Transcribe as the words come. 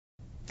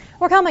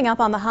We're coming up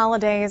on the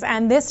holidays,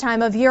 and this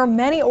time of year,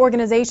 many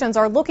organizations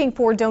are looking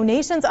for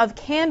donations of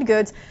canned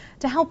goods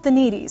to help the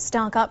needy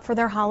stock up for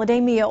their holiday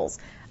meals.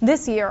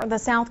 This year, the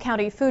South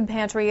County Food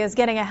Pantry is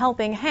getting a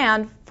helping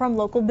hand from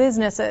local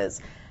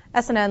businesses.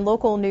 SNN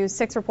Local News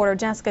 6 reporter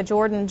Jessica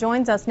Jordan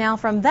joins us now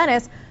from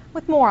Venice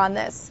with more on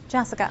this.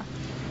 Jessica.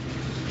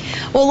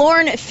 Well,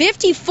 Lauren,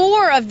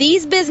 54 of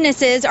these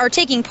businesses are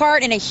taking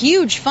part in a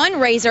huge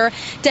fundraiser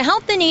to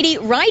help the needy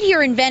right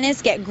here in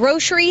Venice get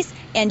groceries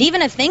and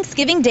even a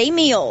Thanksgiving Day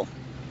meal.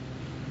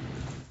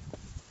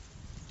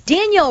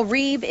 Danielle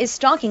Reeb is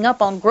stocking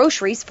up on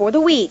groceries for the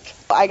week.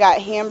 I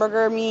got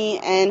hamburger meat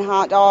and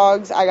hot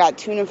dogs. I got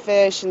tuna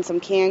fish and some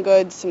canned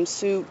goods, some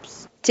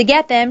soups. To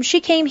get them,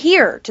 she came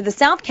here to the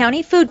South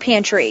County Food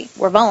Pantry,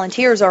 where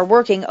volunteers are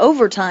working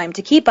overtime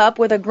to keep up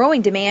with a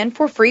growing demand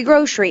for free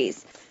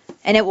groceries.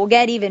 And it will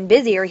get even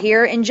busier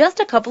here in just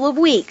a couple of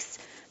weeks.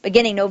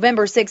 Beginning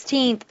November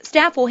 16th,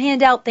 staff will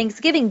hand out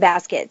Thanksgiving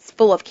baskets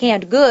full of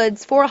canned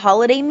goods for a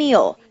holiday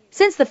meal.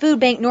 Since the food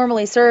bank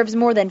normally serves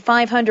more than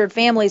 500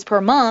 families per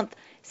month,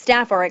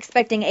 staff are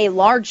expecting a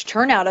large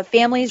turnout of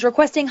families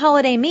requesting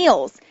holiday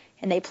meals,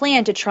 and they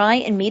plan to try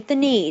and meet the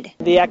need.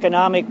 The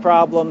economic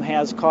problem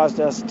has caused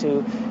us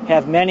to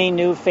have many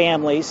new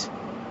families,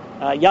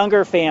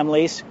 younger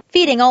families.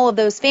 Feeding all of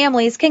those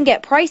families can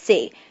get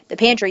pricey. The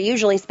pantry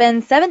usually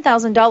spends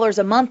 $7,000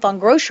 a month on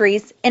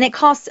groceries, and it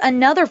costs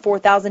another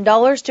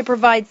 $4,000 to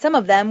provide some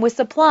of them with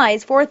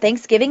supplies for a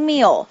Thanksgiving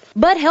meal.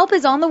 But help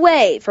is on the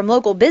way from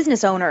local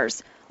business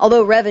owners.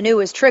 Although revenue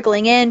is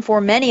trickling in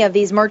for many of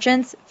these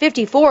merchants,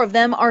 54 of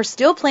them are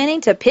still planning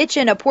to pitch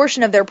in a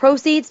portion of their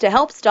proceeds to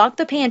help stock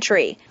the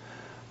pantry.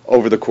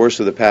 Over the course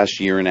of the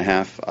past year and a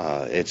half,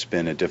 it's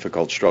been a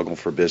difficult struggle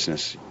for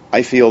business.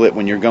 I feel that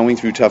when you're going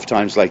through tough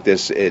times like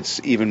this,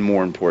 it's even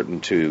more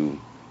important to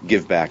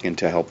give back and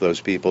to help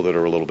those people that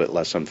are a little bit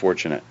less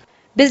unfortunate.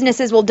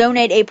 Businesses will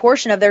donate a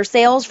portion of their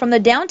sales from the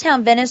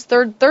downtown Venice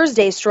Third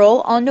Thursday stroll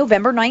on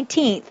November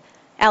 19th.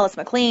 Alice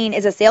McLean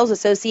is a sales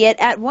associate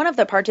at one of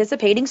the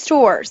participating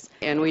stores.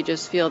 And we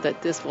just feel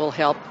that this will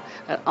help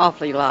an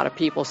awfully lot of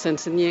people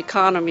since the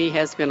economy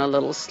has been a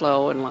little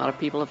slow and a lot of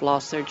people have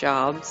lost their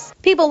jobs.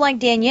 People like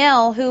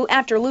Danielle, who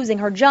after losing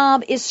her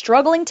job is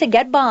struggling to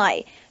get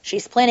by.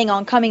 She's planning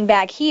on coming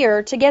back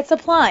here to get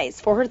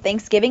supplies for her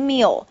Thanksgiving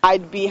meal.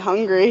 I'd be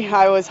hungry.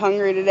 I was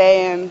hungry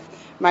today, and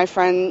my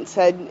friend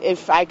said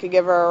if I could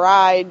give her a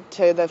ride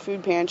to the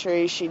food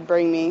pantry, she'd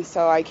bring me.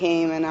 So I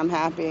came, and I'm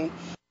happy.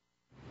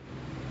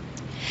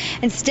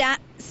 And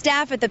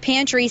staff at the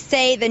pantry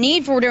say the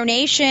need for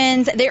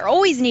donations, they're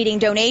always needing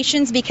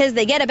donations because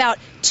they get about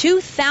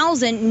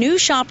 2,000 new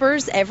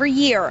shoppers every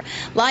year.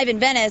 Live in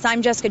Venice,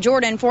 I'm Jessica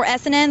Jordan for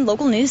SNN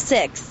Local News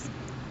 6.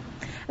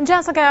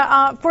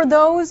 Jessica, for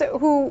those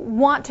who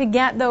want to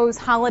get those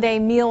holiday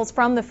meals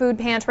from the food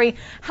pantry,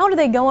 how do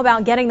they go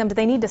about getting them? Do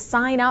they need to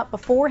sign up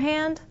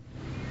beforehand?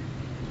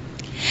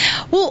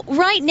 Well,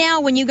 right now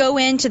when you go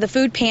into the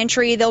food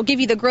pantry, they'll give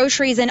you the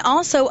groceries and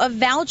also a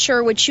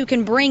voucher which you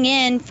can bring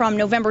in from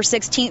November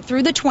 16th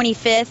through the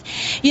 25th.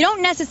 You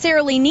don't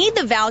necessarily need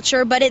the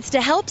voucher, but it's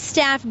to help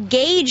staff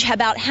gauge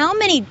about how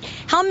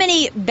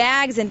many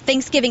bags and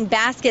Thanksgiving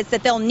baskets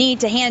that they'll need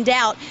to hand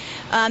out.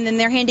 And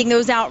they're handing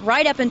those out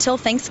right up until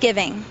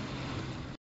Thanksgiving.